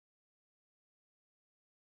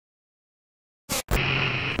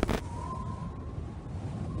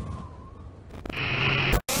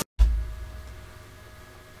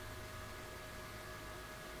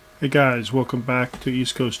Hey guys, welcome back to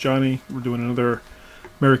East Coast Johnny. We're doing another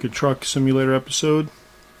American Truck Simulator episode.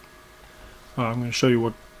 I'm going to show you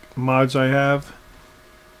what mods I have.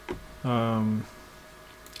 So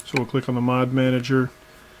we'll click on the mod manager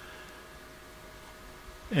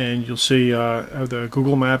and you'll see I have the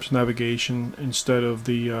Google Maps navigation. Instead of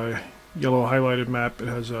the yellow highlighted map, it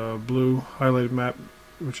has a blue highlighted map,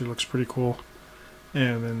 which looks pretty cool.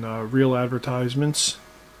 And then real advertisements.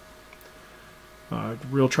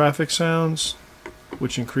 Real traffic sounds,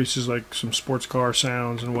 which increases like some sports car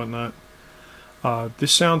sounds and whatnot.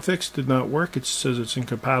 This sound fix did not work. It says it's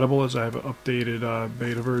incompatible, as I have an updated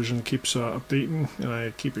beta version. Keeps updating and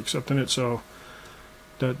I keep accepting it, so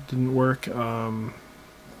that didn't work. I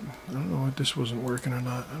don't know if this wasn't working or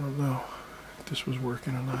not. I don't know if this was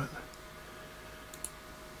working or not.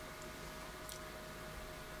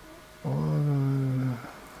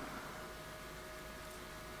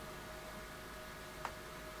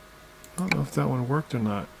 I don't know if that one worked or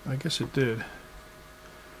not. I guess it did.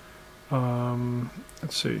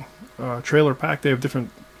 Let's see. Trailer pack. They have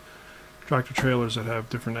different tractor trailers that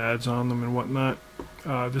have different ads on them and whatnot.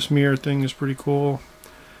 This mirror thing is pretty cool.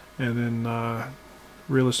 And then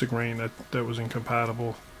realistic rain. That was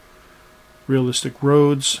incompatible. Realistic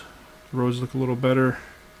roads. The roads look a little better.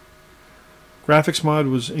 Graphics mod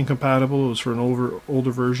was incompatible. It was for an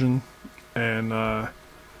older version. And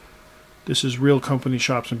this is real company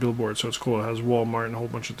shops and billboards, so it's cool. It has Walmart and a whole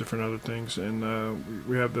bunch of different other things. And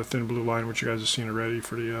we have the thin blue line, which you guys have seen already,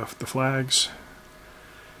 for the flags.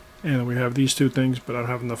 And we have these two things, but I don't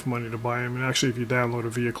have enough money to buy them. And actually, if you download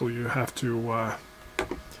a vehicle, you have to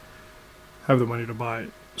have the money to buy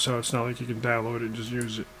it. So it's not like you can download it and just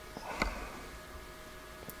use it.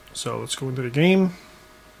 So let's go into the game.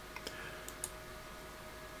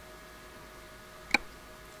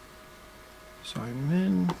 Sign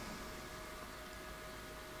in.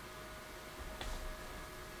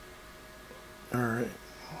 Alright,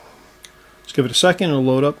 let's give it a second, it'll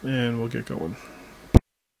load up and we'll get going.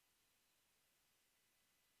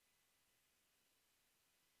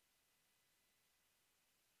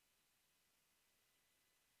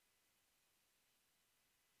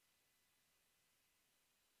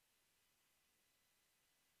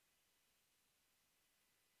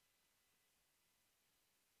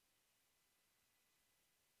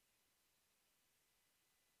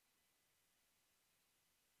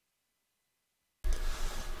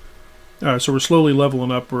 Alright, so we're slowly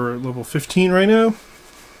leveling up. We're at level 15 right now.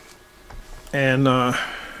 And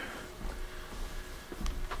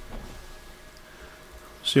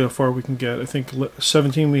see how far we can get. I think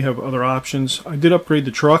 17 we have other options. I did upgrade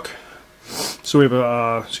the truck. So we have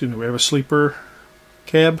a we have a sleeper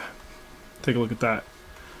cab. Take a look at that.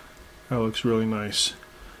 That looks really nice.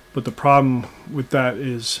 But the problem with that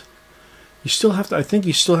is you still have to, I think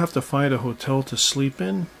you still have to find a hotel to sleep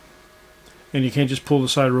in. And you can't just pull the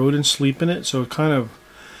side road and sleep in it, so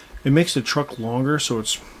it makes the truck longer, so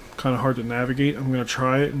it's kind of hard to navigate. I'm going to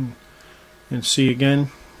try it and see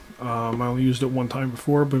again. I only used it one time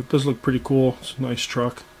before, but it does look pretty cool. It's a nice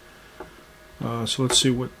truck. So let's see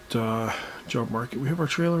what job market. We have our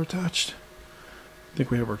trailer attached. I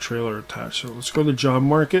think we have our trailer attached. So let's go to job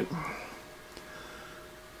market.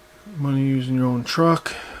 Money using your own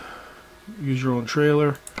truck. Use your own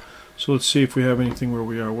trailer. So let's see if we have anything where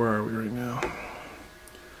we are. Where are we right now?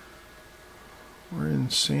 We're in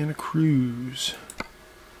Santa Cruz.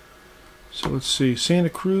 So let's see. Santa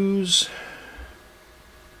Cruz.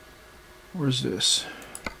 Where's this?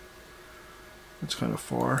 That's kind of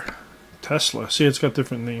far. Tesla. See, it's got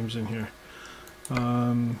different names in here.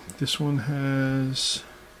 This one has...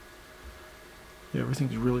 Yeah,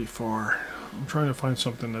 everything's really far. I'm trying to find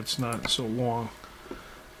something that's not so long.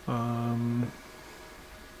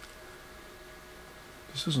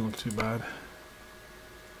 This doesn't look too bad.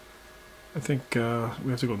 I think we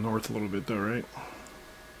have to go north a little bit though, right?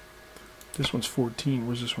 This one's 14.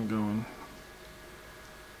 Where's this one going?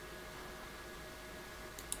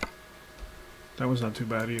 That one's not too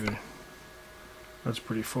bad either. That's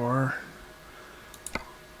pretty far.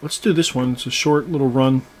 Let's do this one. It's a short little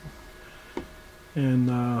run. And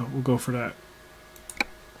we'll go for that.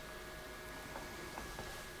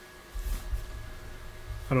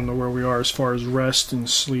 I don't know where we are as far as rest and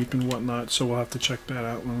sleep and whatnot, so we'll have to check that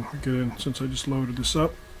out when we get in, since I just loaded this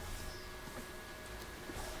up.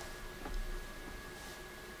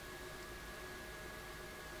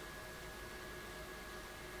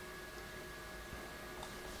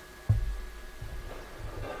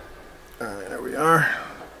 Alright, there we are.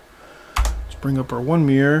 Let's bring up our one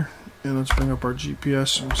mirror, and let's bring up our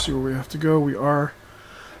GPS and see where we have to go. We are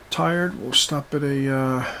tired. We'll stop at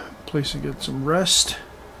a place to get some rest.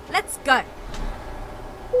 Let's go.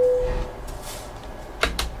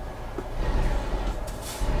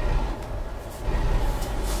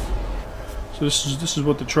 So this is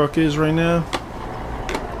what the truck is right now.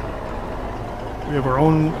 We have our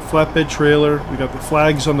own flatbed trailer. We got the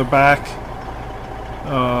flags on the back.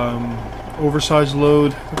 Oversized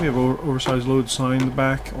load. I think we have oversized load sign in the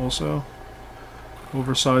back also.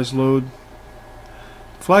 Oversized load.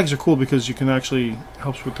 Flags are cool because you can actually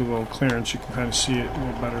helps with the little clearance. You can kind of see it a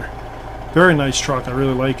little better. Very nice truck. I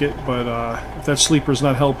really like it. But if that sleeper's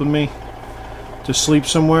not helping me to sleep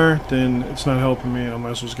somewhere, then it's not helping me. I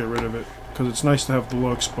might as well just get rid of it because it's nice to have the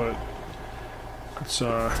looks, but it's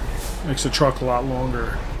makes the truck a lot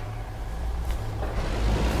longer.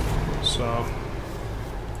 So.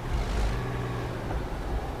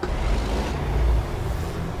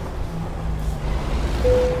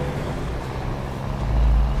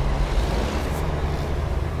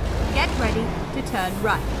 Get ready to turn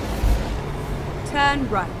right. Turn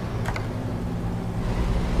right.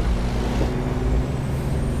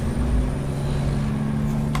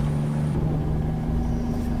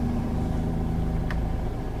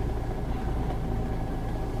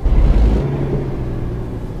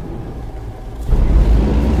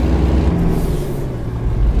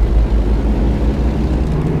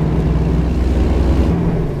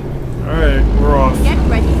 Alright, we're off. Get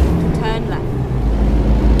ready to turn left.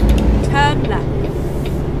 Turn left.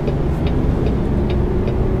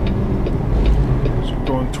 So we're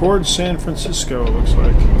going towards San Francisco, it looks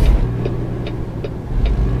like.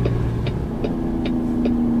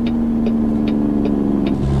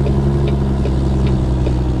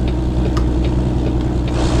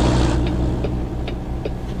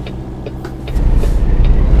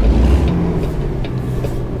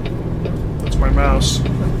 That's my mouse.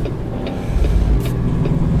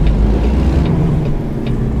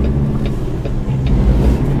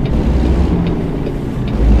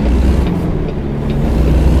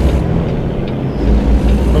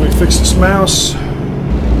 Fix this mouse.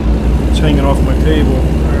 It's hanging off my table.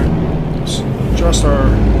 Alright, let's adjust our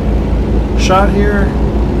shot here.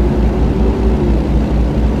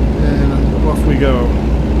 And off we go.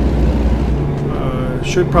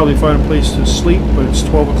 Should probably find a place to sleep, but it's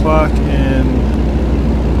 12 o'clock, and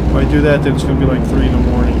if I do that, then it's going to be like 3 in the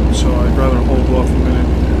morning. So I'd rather hold off a minute.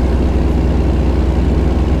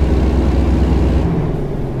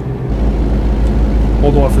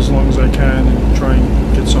 Hold off as long as I can and try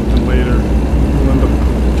and get something later. We'll end up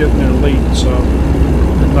getting there late, so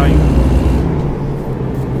at night.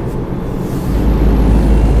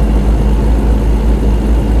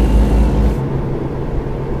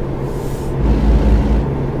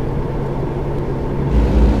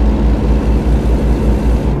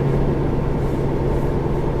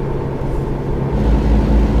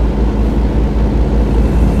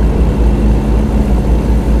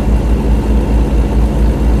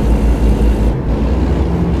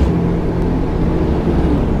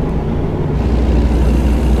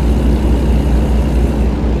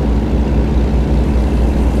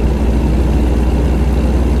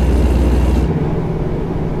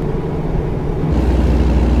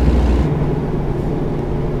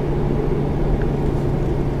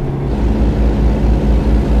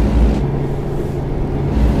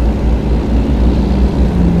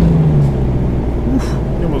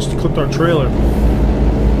 Clipped our trailer.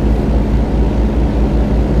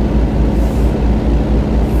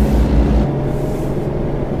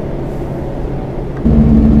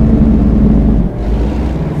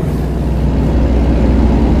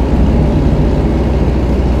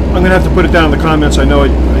 I'm gonna have to put it down in the comments. I know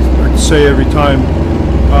I say every time.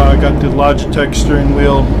 I got the Logitech steering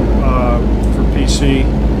wheel for PC,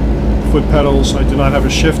 foot pedals. I do not have a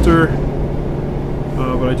shifter,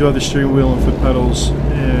 but I do have the steering wheel and foot pedals,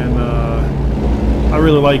 and I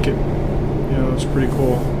really like it. You know, it's pretty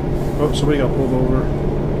cool. Oh, somebody got pulled over.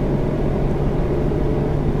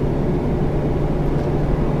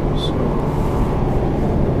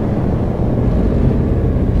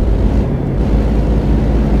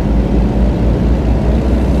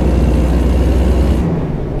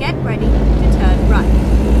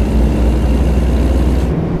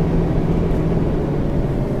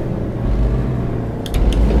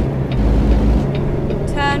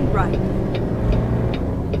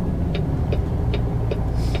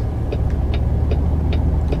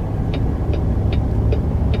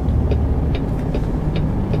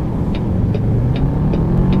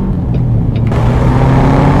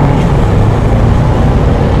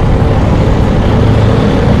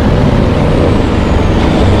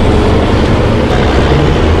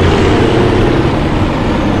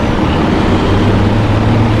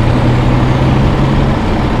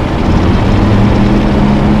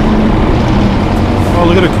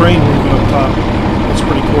 look at a crane moving up top. That's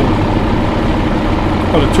pretty cool.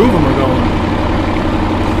 Oh, the two of them are going.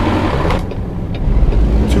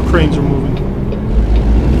 Two cranes are moving.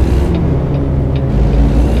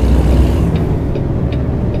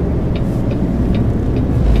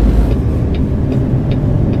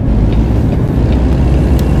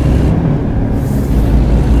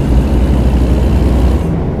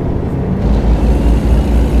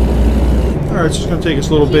 Alright, it's just going to take us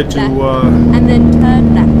a little bit to... and then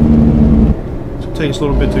turn left. It'll take us a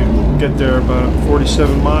little bit to get there, about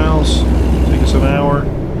 47 miles. It'll take us an hour.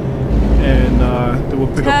 And then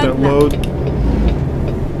we'll pick up that load.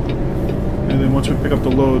 And then once we pick up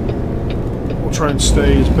the load, we'll try and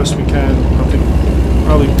stay as best we can.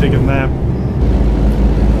 Probably take a nap.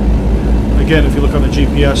 Again, if you look on the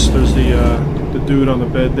GPS, there's the dude on the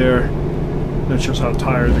bed there. That shows how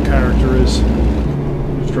tired the character is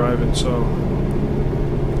who's driving, so...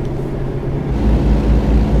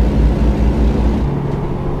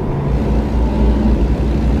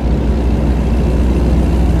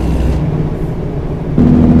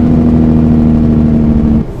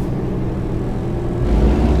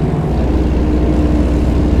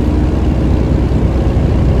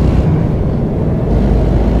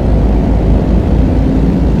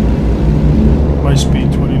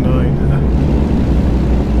 speed 29.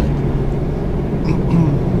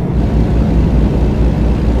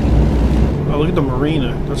 Oh, look at the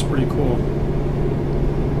marina. That's pretty cool.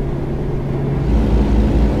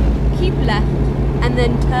 Keep left and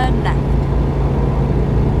then turn left.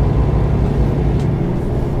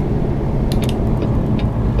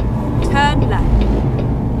 Turn left.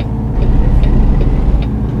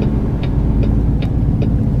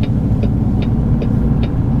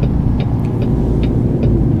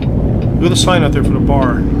 Look at the sign out there for the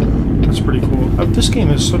bar. That's pretty cool. This game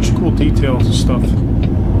has such cool details and stuff.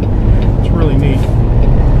 It's really neat.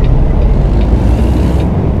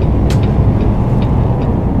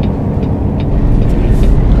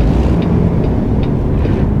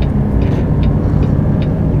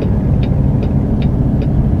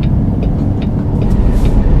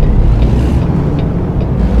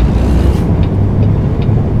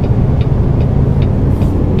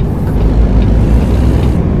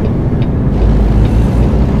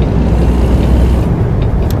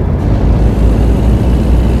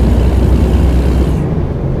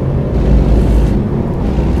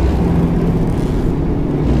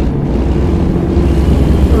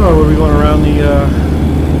 We're going around the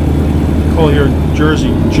call here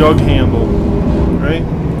Jersey jug handle, right?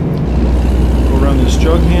 Go around this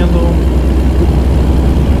jug handle.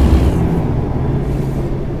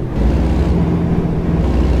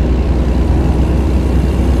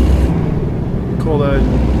 Call that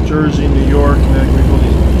Jersey, New York, and then we call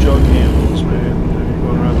these jug handles, man. And you're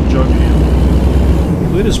going around the jug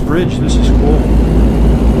handle. Look at this bridge. This is cool.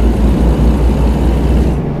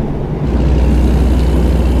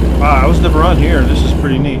 Wow, I was never on here. This is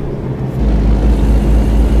pretty neat.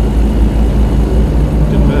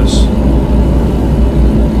 Look at this.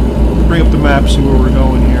 Bring up the map, see where we're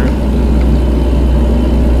going here.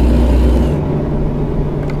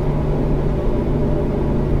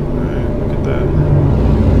 Alright, look at that.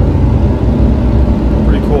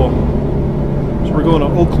 Pretty cool. So we're going to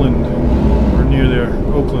Oakland, or near there,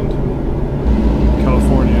 Oakland,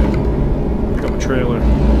 California. Pick up a trailer.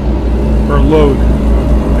 Or a load.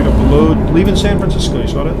 Pick up the load, leaving San Francisco, you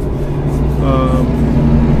saw that?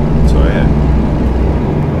 So yeah.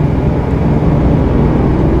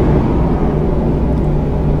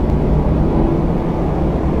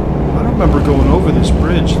 I don't remember going over this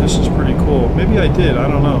bridge. This is pretty cool. Maybe I did, I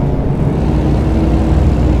don't know.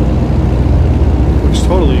 Looks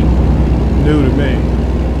totally new to me.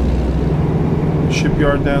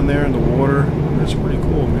 Shipyard down there in the water. That's pretty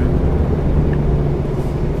cool, man.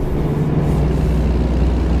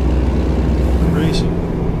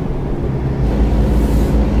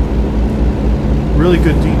 Really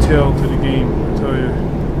good detail to the game, I tell you.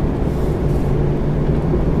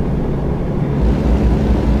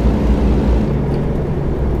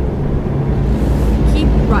 Keep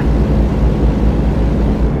right.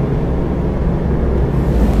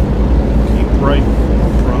 Keep right, no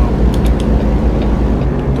problem.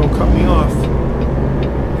 Don't cut me off.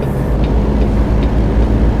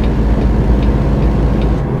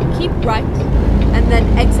 Keep right and then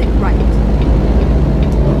exit right.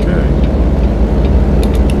 Okay.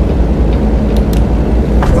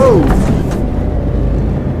 Oh!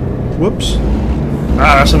 Whoops.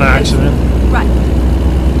 Ah, that's an accident. Right.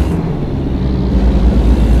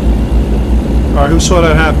 Alright, who saw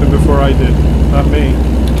that happen before I did? Not me.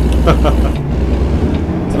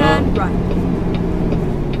 Turn right.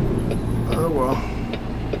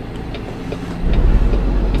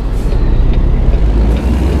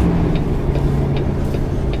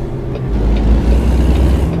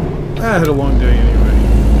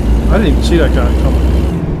 See that guy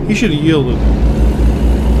coming. He should have yielded.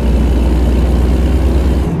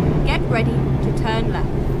 Get ready to turn left.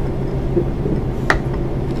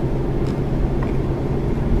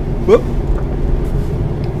 Whoop.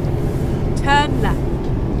 Turn left.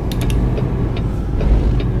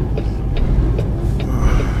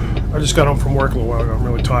 I just got home from work a little while ago. I'm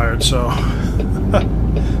really tired, so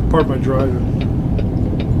part of my driving.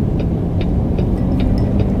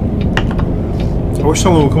 I wish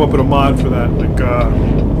someone would come up with a mod for that, like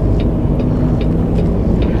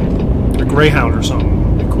a Greyhound or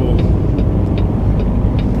something. It'd be cool.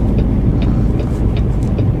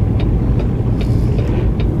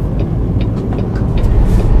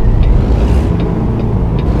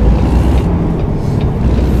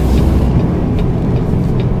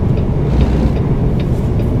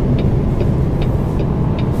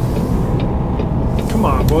 Come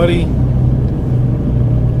on, buddy.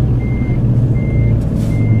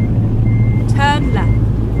 Turn left.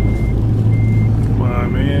 Come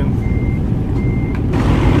on, man.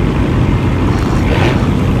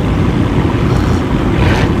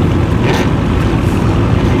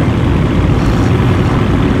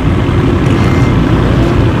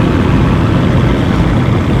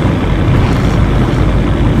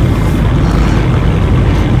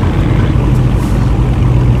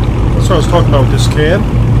 That's what I was talking about with this cab.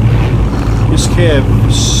 This cab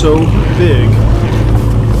is so big.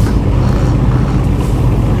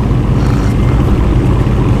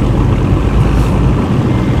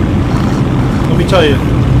 Let me tell you,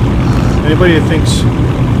 anybody that thinks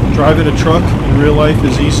driving a truck in real life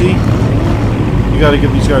is easy, you got to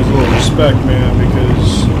give these guys a little respect, man,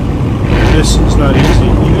 because this is not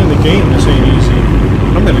easy. Even in the game, this ain't easy.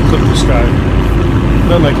 I'm going to clip this guy.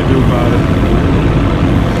 Nothing I can do about it.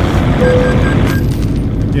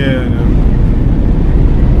 Yeah, I know.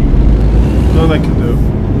 Nothing I can do.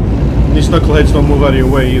 And these knuckleheads don't move out of your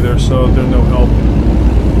way either, so they're no help.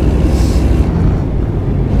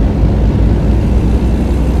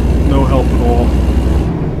 No help at all.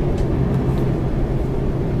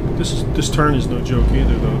 This turn is no joke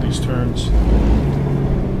either, though. These turns.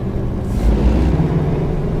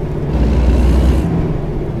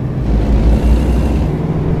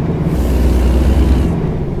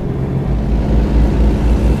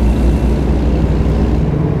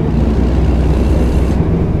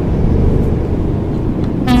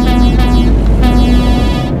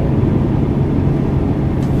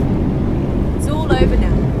 It's all over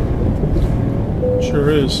now. Sure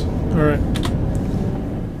is. All right.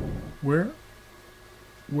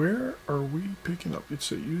 Where are we picking up? It's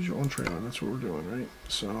a use your own trailer. That's what we're doing, right?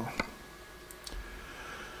 So,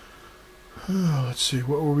 let's see.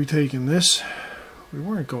 What were we taking? This? We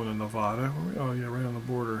weren't going to Nevada. Were we? Oh yeah, right on the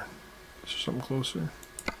border. Is there something closer?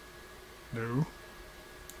 No.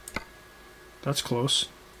 That's close.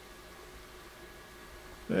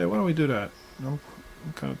 Yeah, why don't we do that? I'm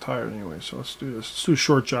kind of tired anyway, so let's do this. Let's do a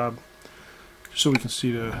short job, just so we can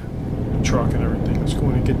see the truck and everything. Let's go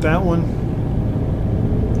in and get that one.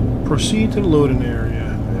 Proceed to the loading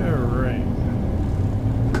area. Alright.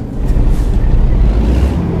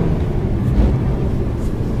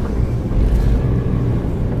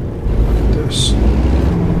 Look at this.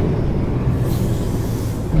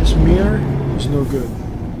 This mirror is no good.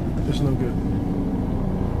 It's no good.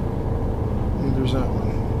 And there's that one.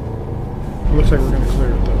 It looks like we're going to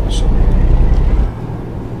clear it though. So.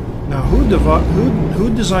 Now, who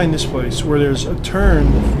designed this place where there's a turn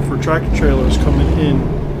for tractor trailers coming in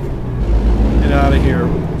and out of here?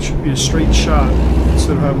 It should be a straight shot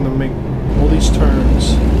instead of having to make all these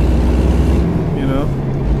turns, you know?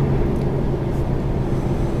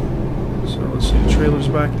 So let's see, the trailer's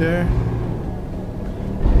back there.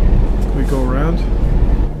 Can we go around?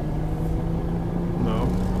 No.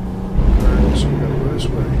 Alright, so we gotta go this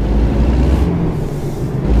way.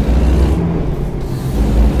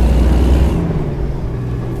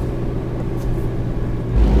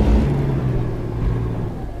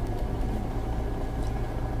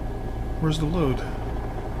 Where's the load?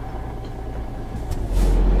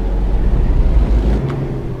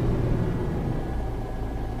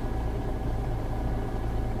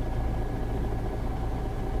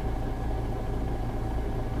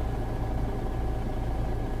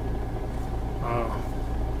 Oh.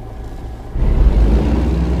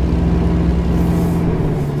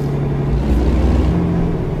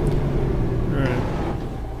 Alright.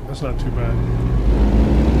 That's not too bad.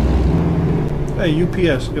 Hey,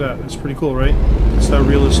 UPS, look at that. That's pretty cool, right? It's that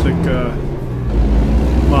realistic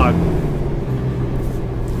mod.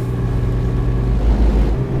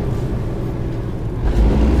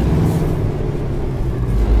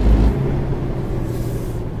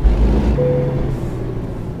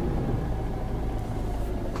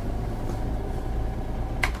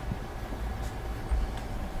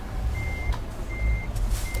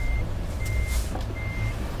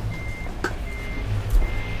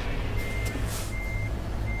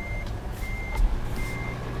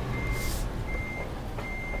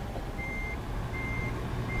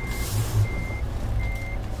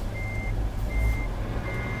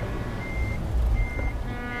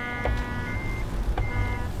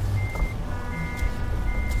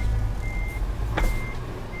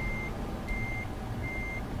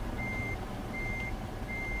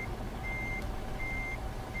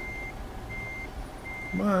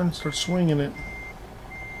 Come on, start swinging it.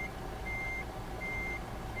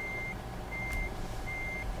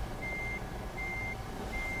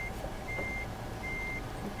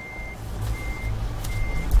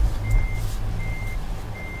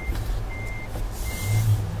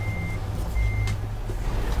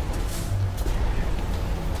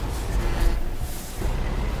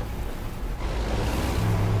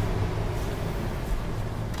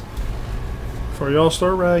 Before y'all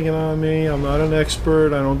start ragging on me, I'm not an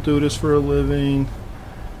expert. I don't do this for a living.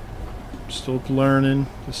 I'm still learning.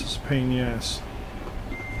 This is a pain in the ass.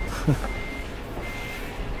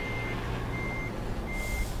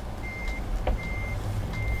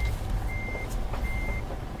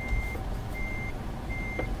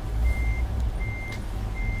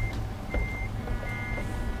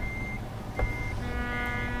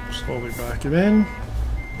 Slowly back it in.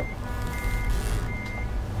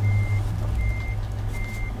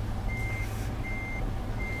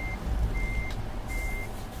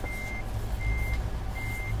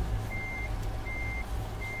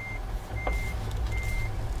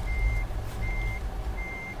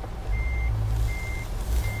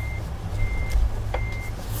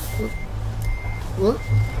 What?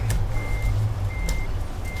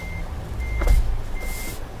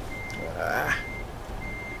 Ah.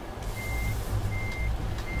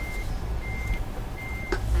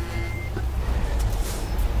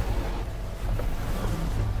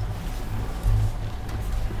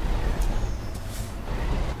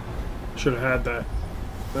 Should have had that.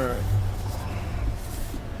 Alright.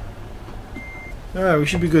 Alright, we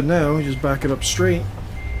should be good now. We just back it up straight.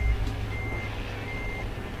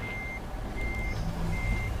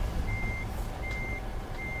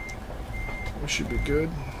 We should be good.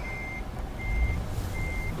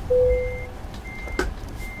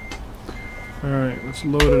 Alright, let's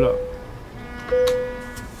load it up.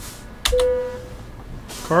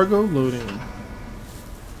 Cargo loading.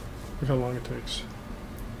 Look how long it takes.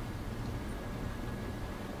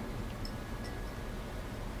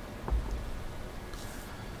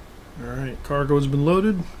 Alright, cargo has been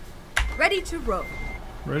loaded. Ready to roll.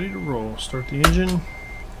 Ready to roll. Start the engine.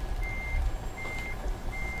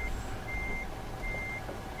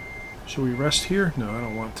 Should we rest here? No, I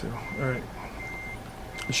don't want to. Alright.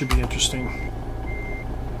 This should be interesting.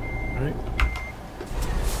 Alright.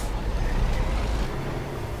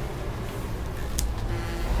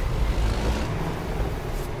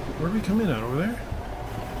 Where did we come in at? Over there?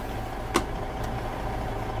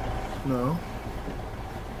 No.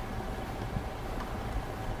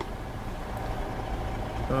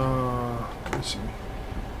 Let's see.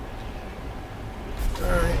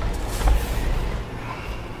 Alright.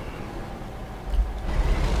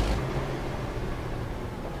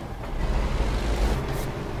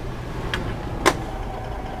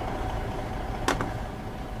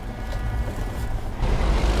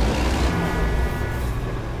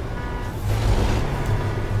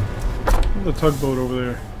 The tugboat over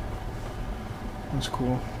there. That's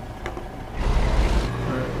cool.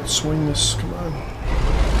 Alright, let's swing this. Come on.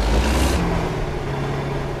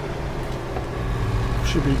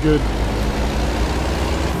 Should be good.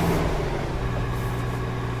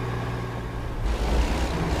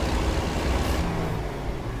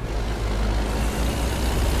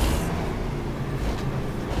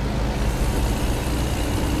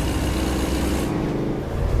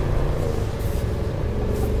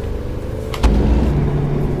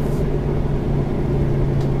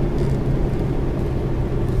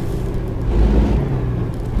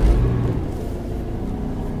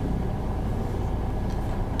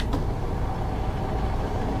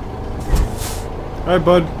 Alright,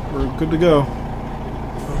 bud. We're good to go.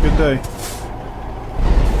 Have a good day.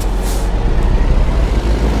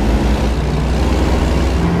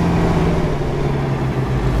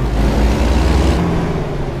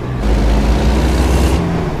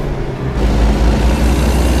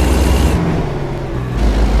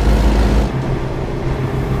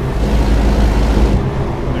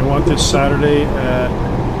 They want this Saturday at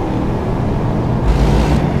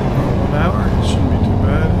 1 hour. It shouldn't be too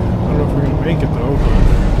bad. I don't know if we're gonna make it though, but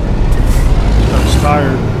I was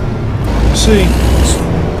tired. We'll see.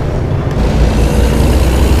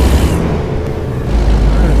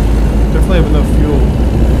 Alright. Definitely have enough fuel.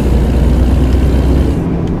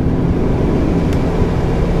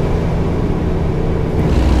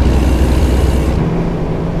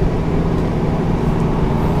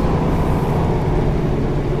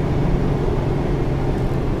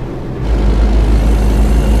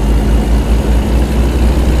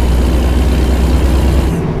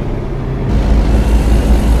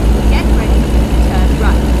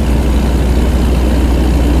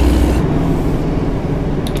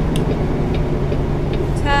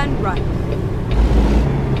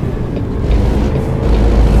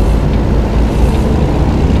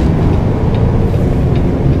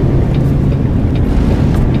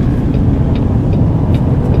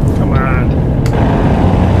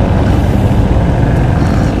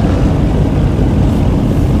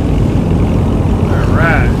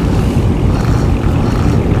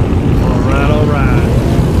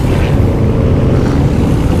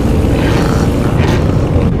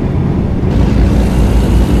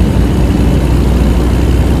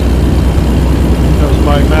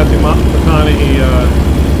 my Matthew McConaughey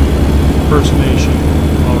impersonation.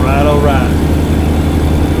 Alright, alright.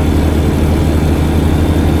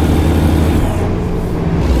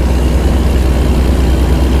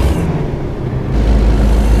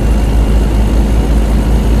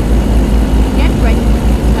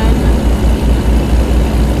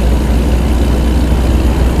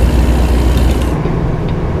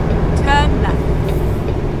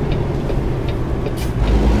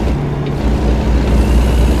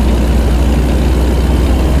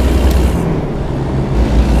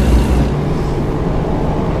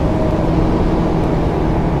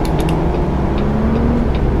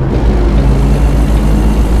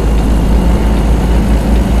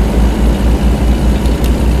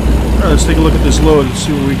 Let's take a look at this load and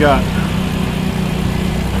see what we got.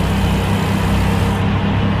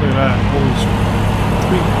 Look at that. Holy,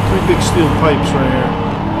 three big steel pipes right here.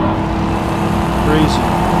 Crazy.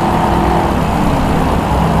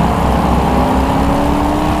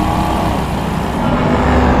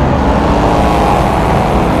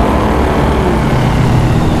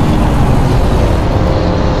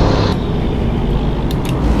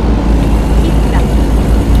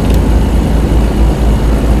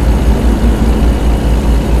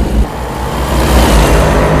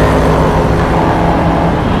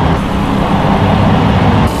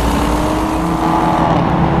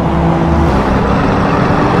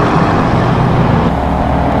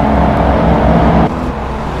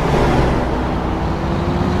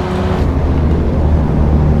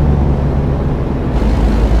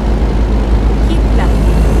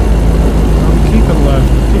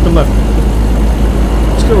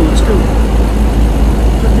 Let's go.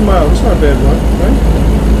 50 miles, it's not a bad run, right?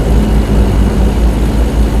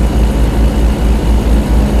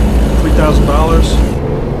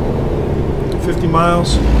 $3,000, 50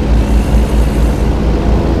 miles.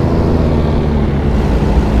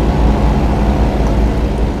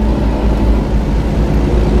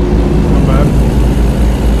 Not bad.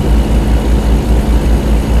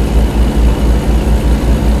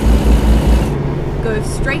 Go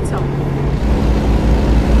straight on.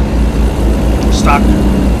 Stockton.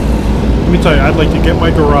 Let me tell you, I'd like to get my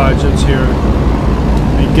garage that's here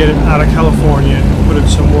and get it out of California and put it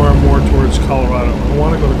somewhere more towards Colorado. I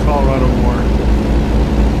want to go to Colorado more.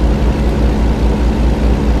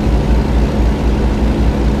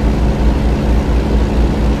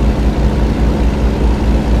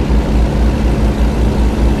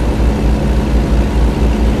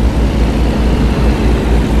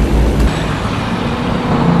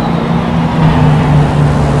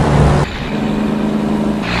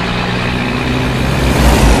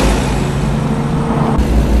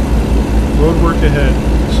 Road work ahead.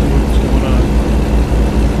 Let's see what's going on.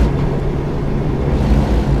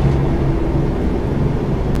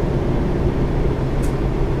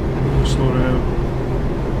 Slow down.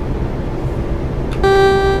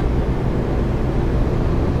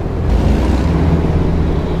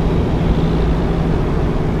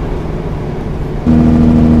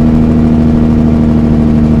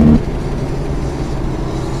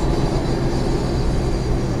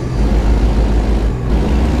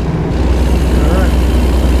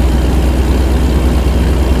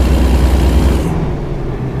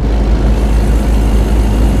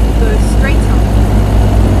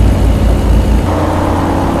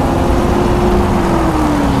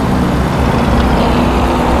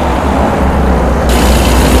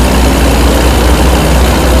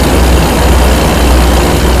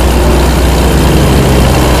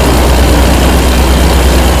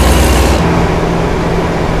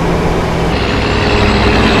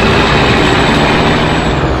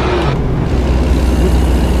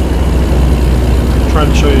 Trying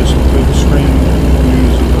to show you some good screen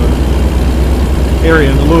views of the area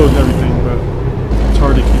and the load and everything, but it's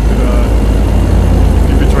hard to keep it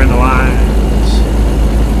in between the lines.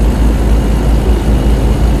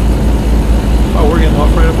 Oh, we're getting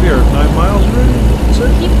off right up here. 9 miles already? That's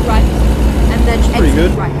it? Keep right, and then That's pretty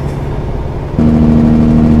good. right.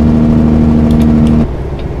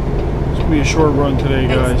 This will be a short run today,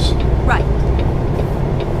 guys. Right.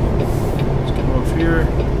 Let's get off here.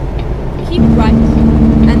 Keep right,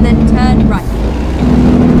 and then turn right.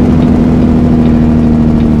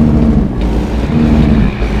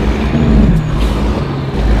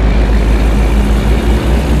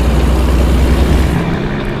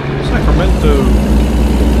 Sacramento.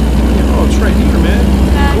 Oh, it's right here, man.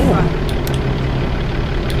 Turn right.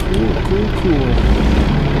 Cool.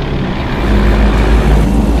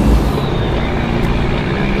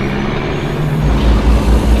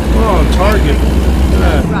 Oh, Target. Look at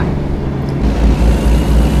that. Right.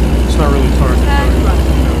 It's not really Target, Turn but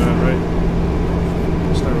right. you know that, right?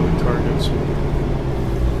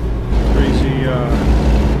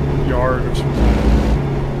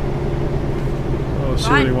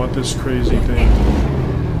 see where they want this crazy thing.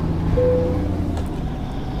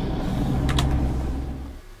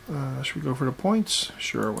 Should we go for the points?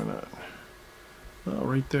 Sure, why not? Oh,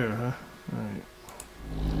 right there, huh? Alright.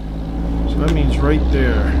 So that means right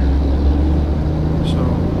there. So,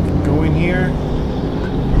 go in here.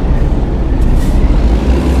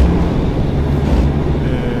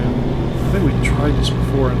 And I think we tried this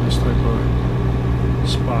before in this type of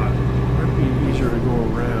spot. Might be easier to go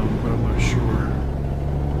around, but I'm not sure.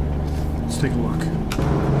 Let's take a look.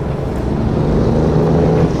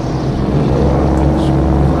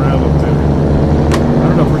 Around up there. I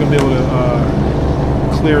don't know if we're going to be able to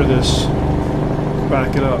clear this,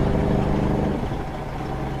 back it up.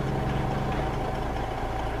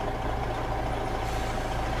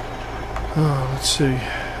 Oh, let's see.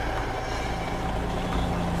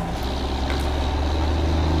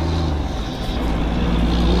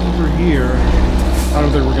 Over here, I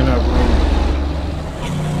don't think we're going to have room.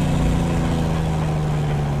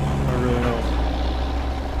 I really don't.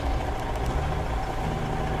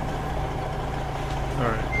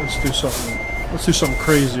 Alright, let's do something. Let's do something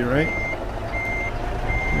crazy, right?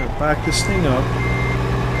 I'm going to back this thing up.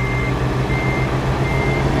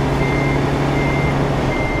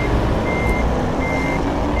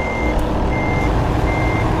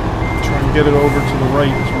 Get it over to the right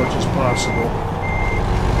as much as possible.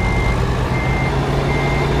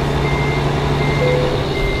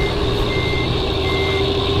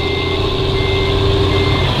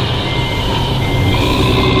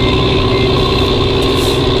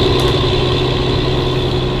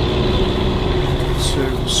 So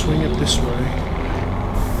we'll swing it this way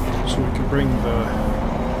so we can bring the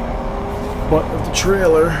butt of the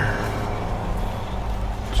trailer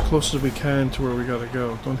as close as we can to where we gotta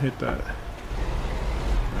go. Don't hit that.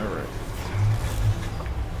 Alright.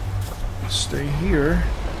 Stay here.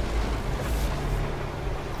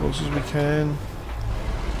 Close as we can.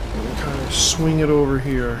 And we'll kind of swing it over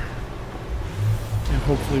here. And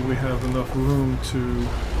hopefully we have enough room to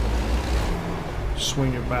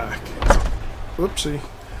swing it back. Whoopsie.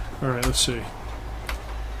 Alright, let's see.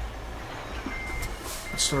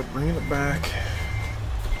 Let's start bringing it back.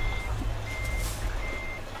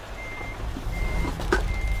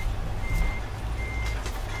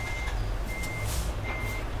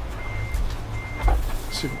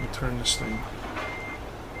 See if we can turn this thing.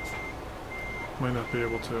 Might not be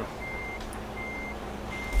able to.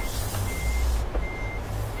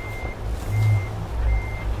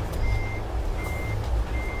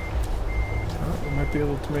 Oh, we might be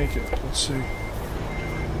able to make it. Let's see.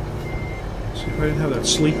 See, if I didn't have that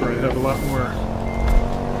sleeper, I'd have a lot more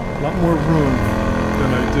room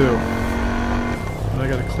than I do. And I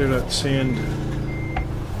got to clear that sand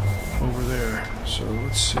over there. So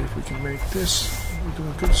let's see if we can make this. We're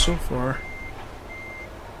doing good so far.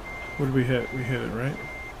 What did we hit? We hit it, right?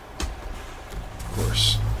 Of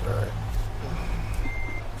course. Alright.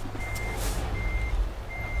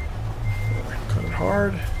 Cut it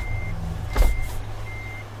hard.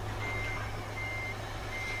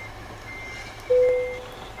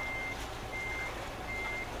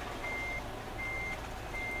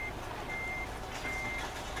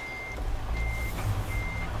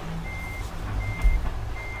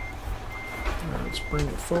 Let's bring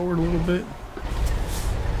it forward a little bit.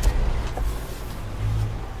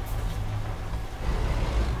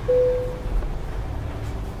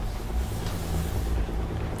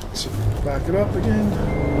 So back it up again.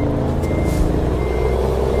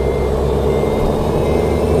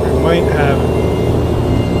 We might have it.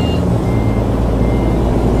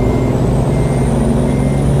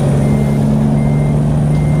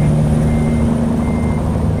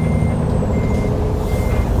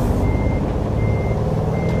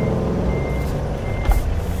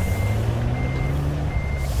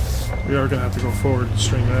 We are going to have to go forward and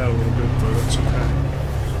string it out a little bit, but that's okay.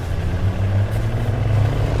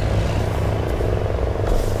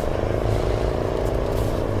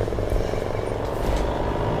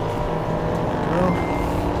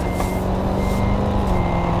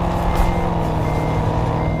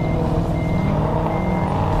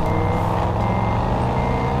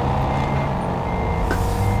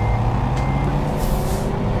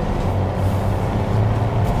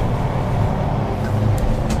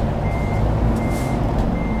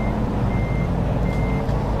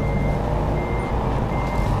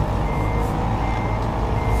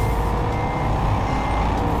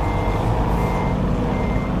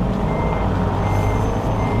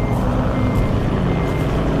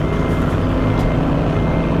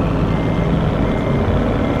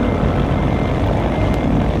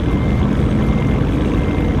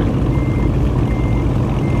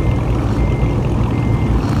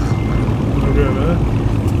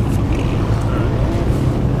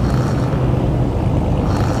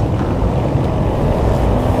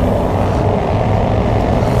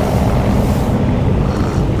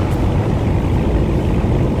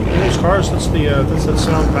 that's that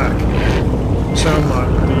sound pack, sound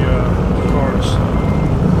mod for the cars.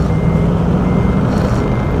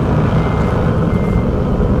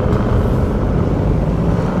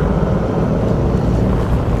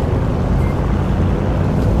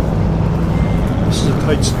 This is a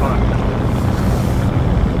tight spot.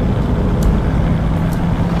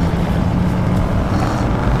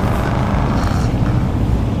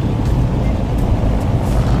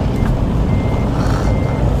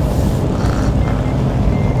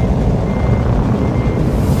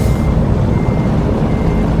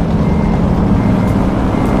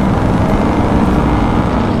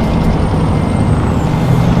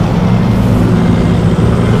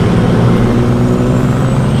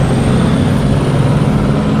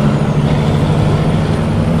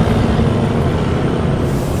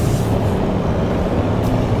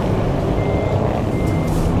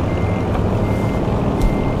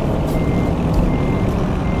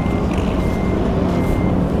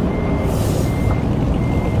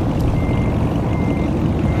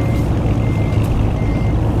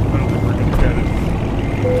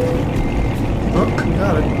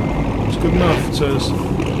 Good enough, it says.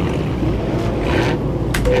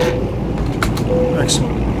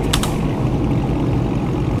 Excellent.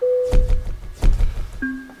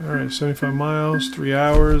 Alright, 75 miles, 3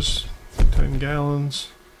 hours, 10 gallons.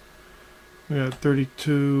 We got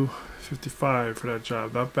 32.55 for that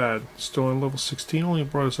job. Not bad. Still on level 16. Only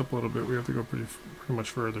brought us up a little bit. We have to go pretty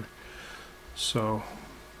much further. So,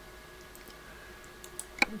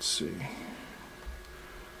 let's see.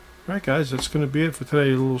 Alright guys, that's going to be it for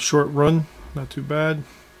today. A little short run, not too bad.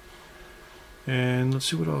 And let's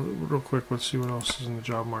see what else, real quick, let's see what else is in the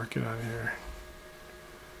job market out here.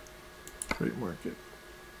 Freight market.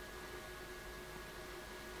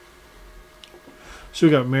 So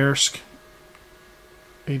we got Maersk,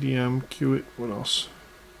 ADM, Kiewit, what else?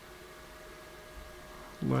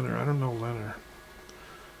 Leonard, I don't know Leonard.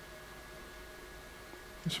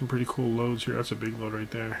 There's some pretty cool loads here. That's a big load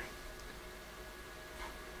right there.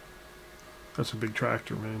 That's a big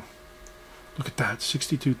tractor, man. Look at that,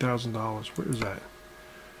 $62,000. Where is that?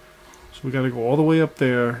 So we got to go all the way up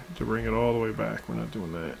there to bring it all the way back. We're not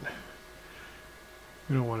doing that.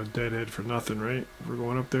 We don't want a deadhead for nothing, right? If we're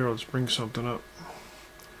going up there, let's bring something up.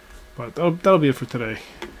 But that'll be it for today.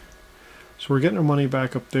 So we're getting our money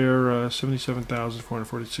back up there,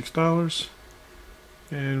 $77,446.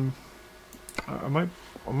 And I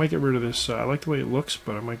might get rid of this. I like the way it looks,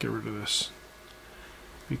 but I might get rid of this.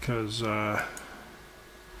 Because, oh,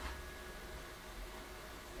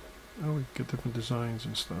 we get different designs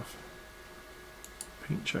and stuff.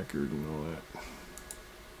 Paint checkered and all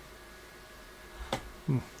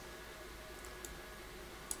that.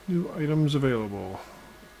 New items available.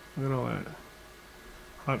 Look at all that.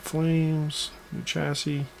 Hot flames, new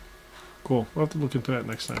chassis. Cool. We'll have to look into that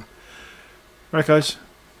next time. Alright guys.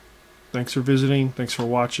 Thanks for visiting. Thanks for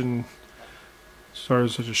watching. Sorry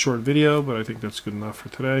it's such a short video, but I think that's good enough for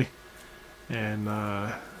today. And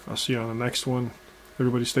I'll see you on the next one.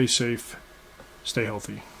 Everybody stay safe, stay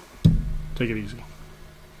healthy. Take it easy.